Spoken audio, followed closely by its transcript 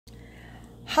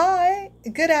Hi,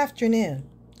 good afternoon.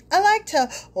 I'd like to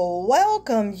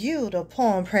welcome you to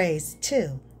Poem Praise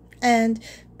 2, and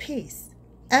peace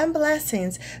and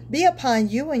blessings be upon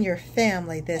you and your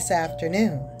family this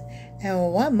afternoon.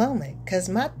 And one moment, because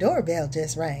my doorbell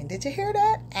just rang. Did you hear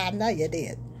that? I know you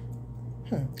did.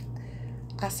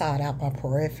 I saw it out my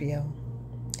peripheral.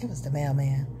 It was the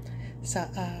mailman. So,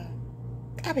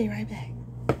 I'll be right back.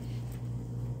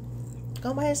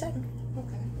 Go by a second.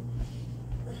 Okay.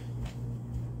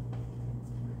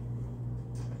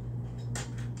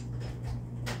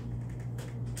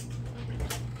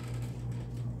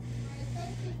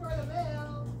 Thank you for the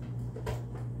mail.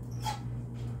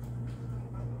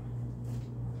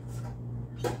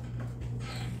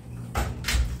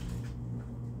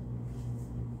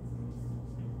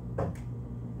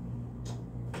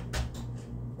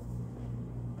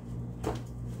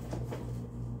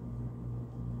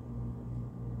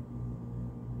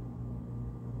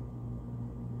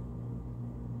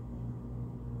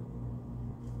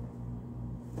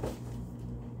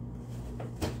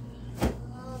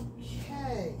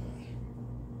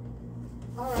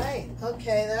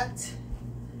 Okay, that's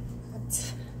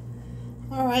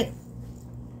all right.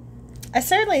 I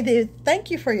certainly do thank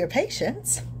you for your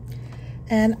patience,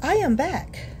 and I am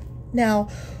back. Now,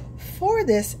 for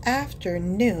this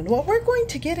afternoon, what we're going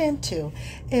to get into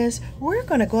is we're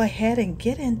going to go ahead and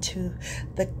get into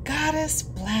the goddess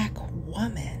black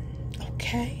woman,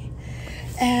 okay?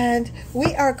 And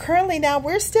we are currently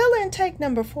we're still in take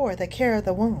number 4, the care of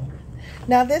the womb.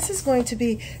 Now, this is going to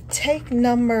be take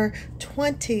number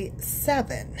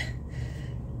 27.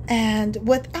 And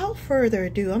without further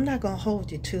ado, I'm not going to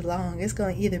hold you too long. It's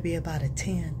going to either be about a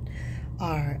 10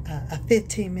 or a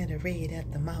 15-minute read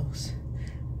at the most.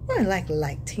 More likely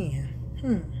like 10.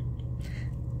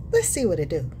 Let's see what it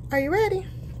do. Are you ready?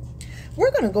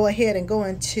 We're going to go ahead and go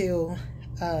into,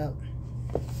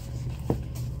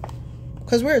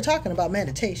 because we were talking about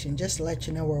meditation, just to let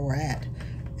you know where we're at.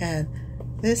 And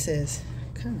this is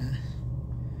kind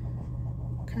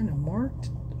of marked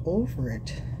over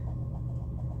it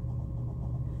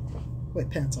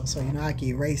with pencil, so you know I can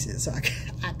erase it so I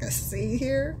can see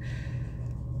here.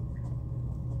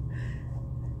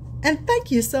 And thank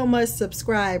you so much,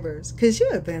 subscribers, because you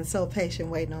have been so patient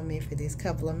waiting on me for these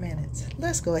couple of minutes.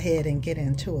 Let's go ahead and get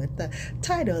into it. The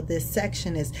title of this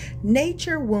section is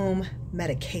Nature Womb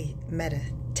Meditation.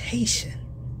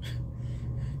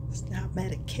 It's not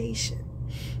medication,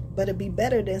 but it'd be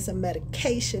better than some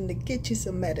medication to get you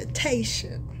some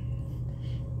meditation.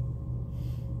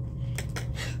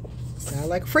 Sound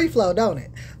like free flow, don't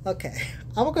it? Okay,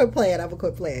 I'm gonna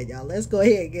quit playing, y'all. Let's go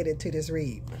ahead and get into this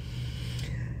read.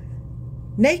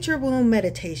 Nature Womb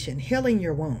Meditation, healing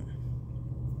your womb.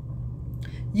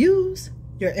 Use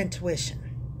your intuition.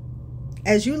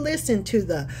 As you listen to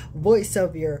the voice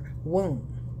of your womb,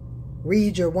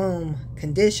 read your womb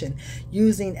condition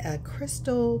using a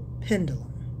crystal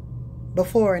pendulum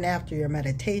before and after your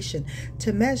meditation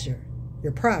to measure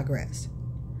your progress.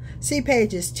 See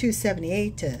pages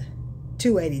 278 to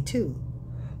 282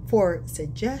 for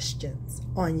suggestions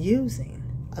on using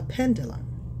a pendulum.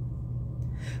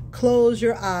 Close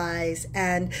your eyes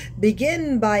and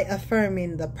begin by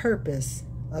affirming the purpose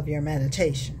of your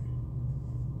meditation.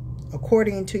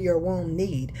 According to your womb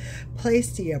need,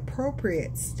 place the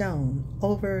appropriate stone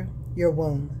over your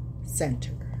womb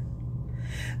center.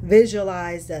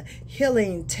 Visualize the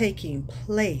healing taking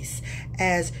place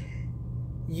as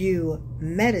you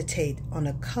meditate on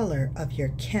the color of your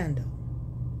candle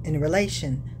in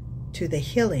relation to the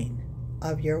healing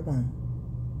of your womb.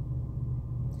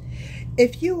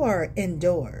 If you are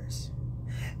indoors,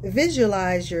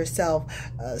 visualize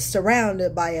yourself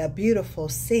surrounded by a beautiful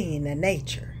scene in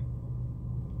nature.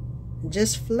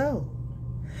 Just flow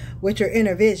with your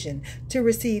inner vision to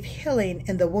receive healing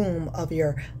in the womb of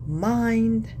your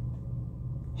mind,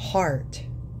 heart,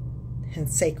 and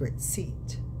sacred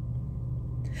seat.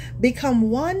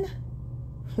 Become one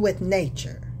with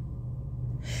nature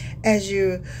as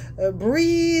you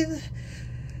breathe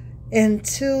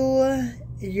into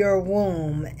your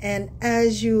womb and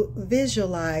as you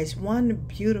visualize one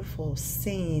beautiful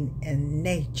scene in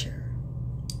nature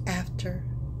after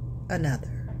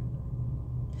another.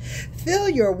 Fill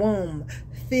your womb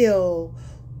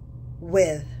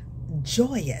with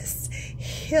joyous,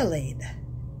 healing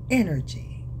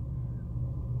energy.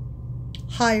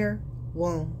 Higher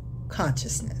womb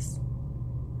consciousness.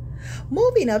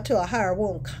 Moving up to a higher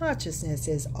womb consciousness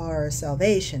is our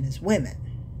salvation as women.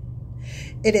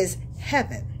 It is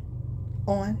heaven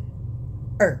on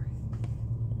earth.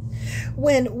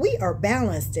 When we are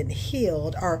balanced and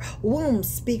healed, our womb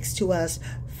speaks to us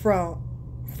from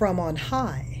on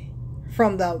high,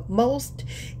 from the most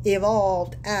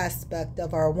evolved aspect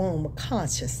of our womb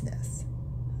consciousness.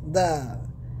 The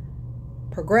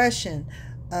progression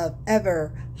of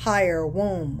ever higher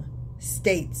womb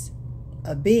states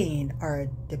of being are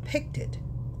depicted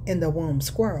in the womb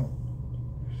scroll.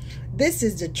 This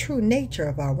is the true nature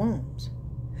of our wombs.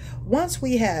 Once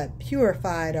we have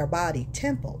purified our body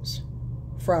temples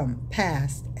from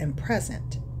past and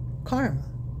present karma,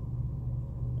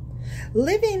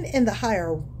 living in the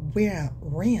higher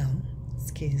realm,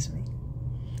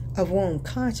 of womb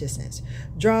consciousness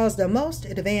draws the most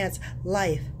advanced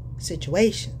life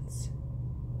situations,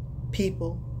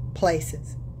 people,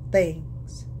 places,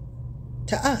 things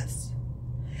to us.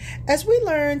 As we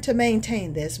learn to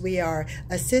maintain this, we are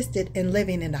assisted in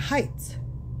living in the heights.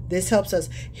 This helps us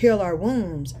heal our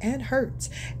wounds and hurts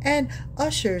and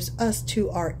ushers us to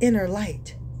our inner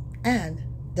light and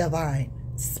divine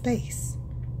space.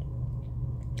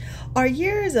 Our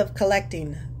years of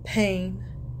collecting pain,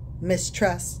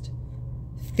 mistrust,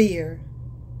 fear,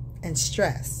 and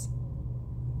stress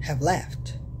have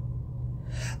left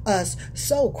us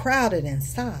so crowded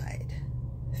inside,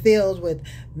 filled with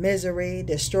misery,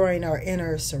 destroying our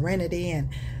inner serenity and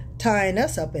tying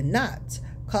us up in knots,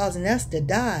 causing us to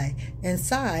die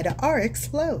inside or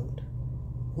explode.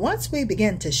 Once we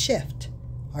begin to shift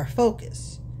our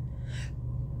focus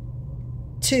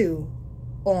to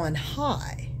on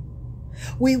high,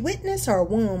 we witness our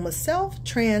womb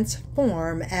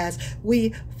self-transform as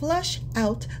we flush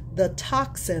out the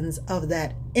toxins of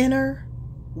that inner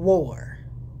war.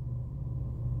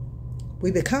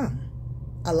 We become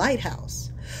a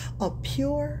lighthouse, a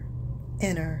pure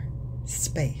inner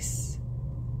space,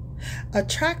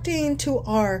 attracting to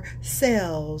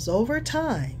ourselves over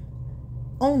time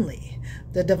only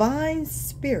the divine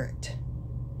spirit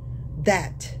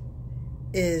that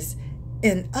is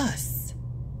in us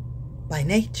by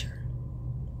nature.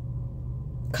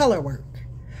 Color work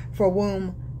for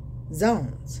womb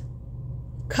zones.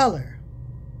 Color,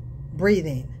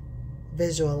 breathing,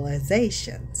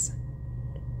 visualizations.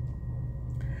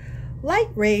 Light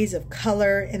rays of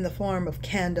color in the form of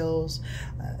candles,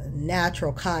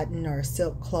 natural cotton or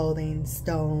silk clothing,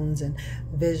 stones, and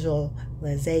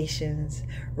visualizations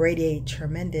radiate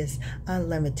tremendous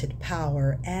unlimited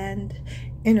power and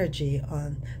energy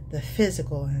on the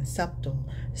physical and subtle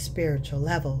spiritual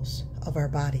levels of our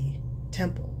body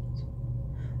temples.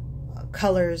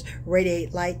 Colors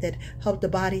radiate light that help the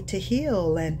body to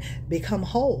heal and become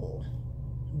whole.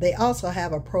 They also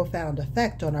have a profound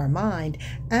effect on our mind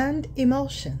and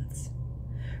emotions.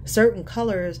 Certain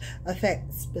colors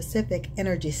affect specific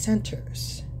energy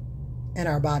centers in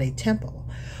our body temple,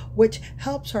 which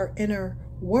helps our inner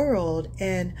world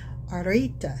and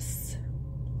aritas,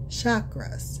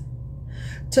 chakras,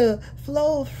 to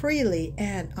flow freely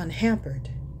and unhampered.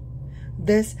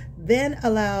 This then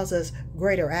allows us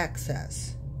greater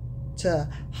access to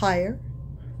higher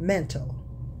mental,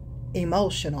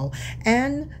 emotional,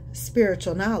 and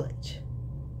spiritual knowledge.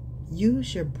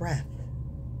 Use your breath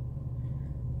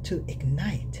to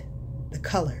ignite the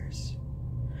colors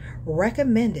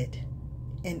recommended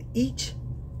in each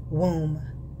womb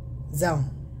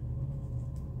zone.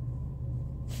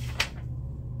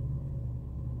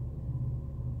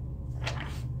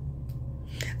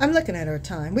 I'm looking at our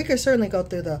time. We could certainly go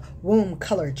through the womb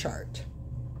color chart.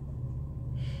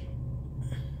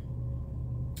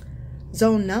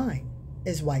 Zone 9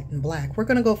 is white and black. We're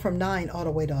going to go from 9 all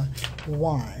the way to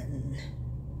 1.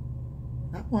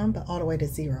 Not 1, but all the way to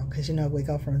 0, because you know we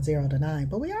go from 0 to 9.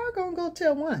 But we are going to go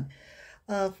till 1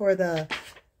 for the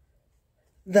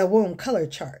womb color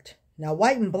chart. Now,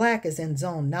 white and black is in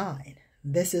zone 9.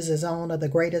 This is a zone of the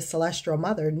greatest celestial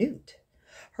mother, Nut.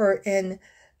 Her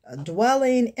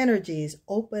indwelling energies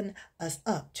open us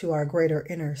up to our greater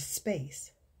inner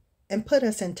space and put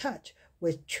us in touch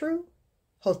with true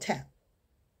Hotep.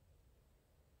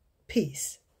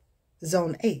 Peace.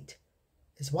 Zone 8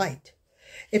 is white.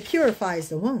 It purifies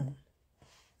the womb.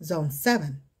 Zone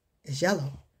 7 is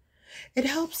yellow. It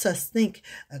helps us think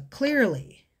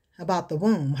clearly about the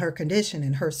womb, her condition,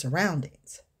 and her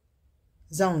surroundings.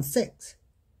 Zone 6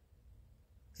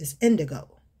 is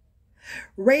indigo.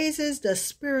 Raises the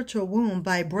spiritual womb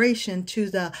vibration to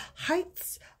the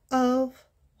heights of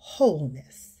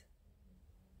wholeness.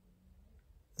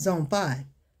 Zone 5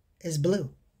 is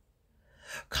blue.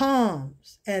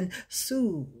 Calms and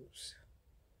soothes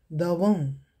the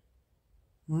womb.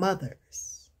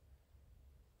 Mothers,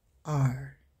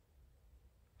 our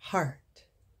heart.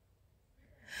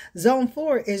 Zone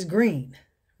 4 is green.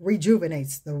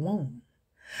 Rejuvenates the womb.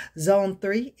 Zone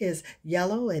 3 is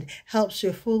yellow. It helps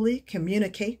you fully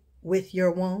communicate with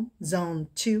your womb. Zone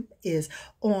 2 is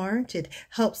orange. It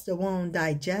helps the womb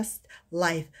digest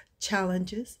life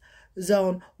challenges.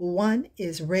 Zone 1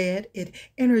 is red. It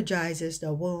energizes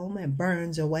the womb and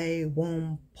burns away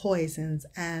womb poisons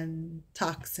and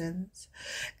toxins.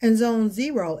 And zone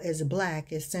 0 is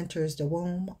black. It centers the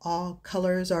womb. All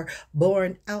colors are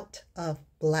born out of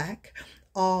black.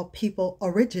 All people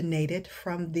originated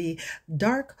from the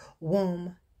dark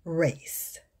womb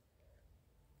race.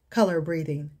 Color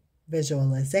breathing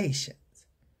visualizations.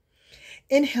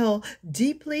 Inhale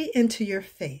deeply into your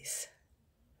face,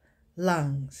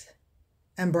 lungs,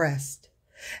 and breast,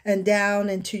 and down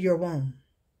into your womb.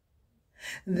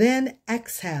 Then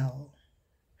exhale,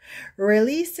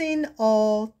 releasing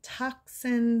all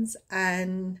toxins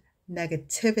and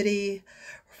negativity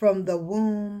from the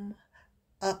womb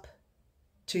up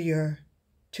to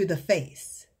the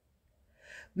face.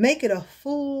 Make it a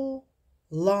full,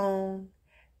 long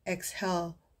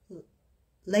exhalation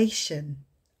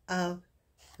of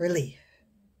relief.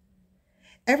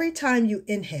 Every time you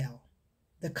inhale,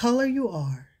 the color you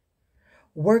are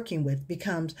working with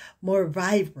becomes more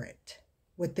vibrant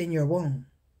within your womb.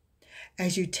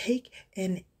 As you take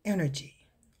in energy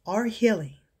or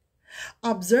healing,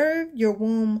 observe your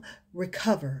womb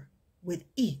recover with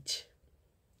each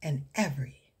and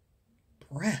every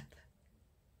breath.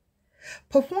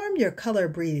 Perform your color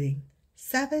breathing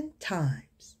 7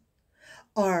 times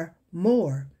or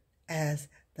more as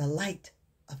the light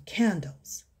of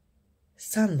candles,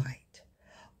 sunlight,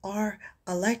 or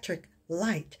electric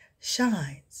light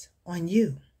shines on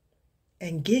you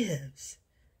and gives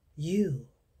you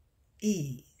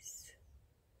ease,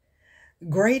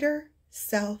 greater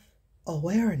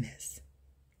self-awareness,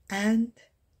 and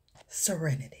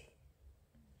serenity.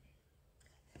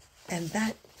 And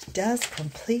that does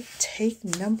complete take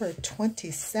number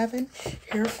 27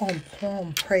 here on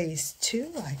Poem Praise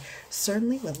 2. I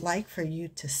certainly would like for you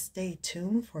to stay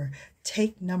tuned for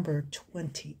take number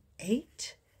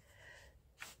 28.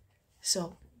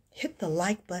 So hit the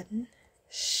like button,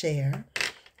 share,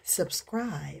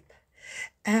 subscribe,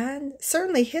 and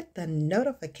certainly hit the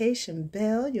notification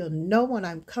bell. You'll know when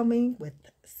I'm coming with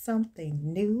something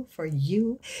new for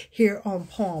you here on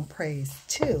Poem Praise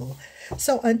 2.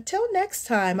 So until next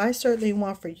time, I certainly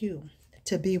want for you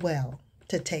to be well,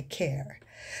 to take care,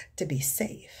 to be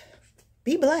safe,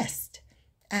 be blessed,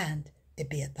 and it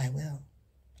be at thy will.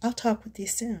 I'll talk with you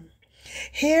soon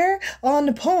here on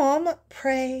the Poem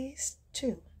Praise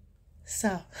 2.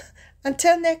 So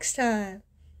until next time,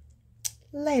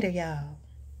 later, y'all.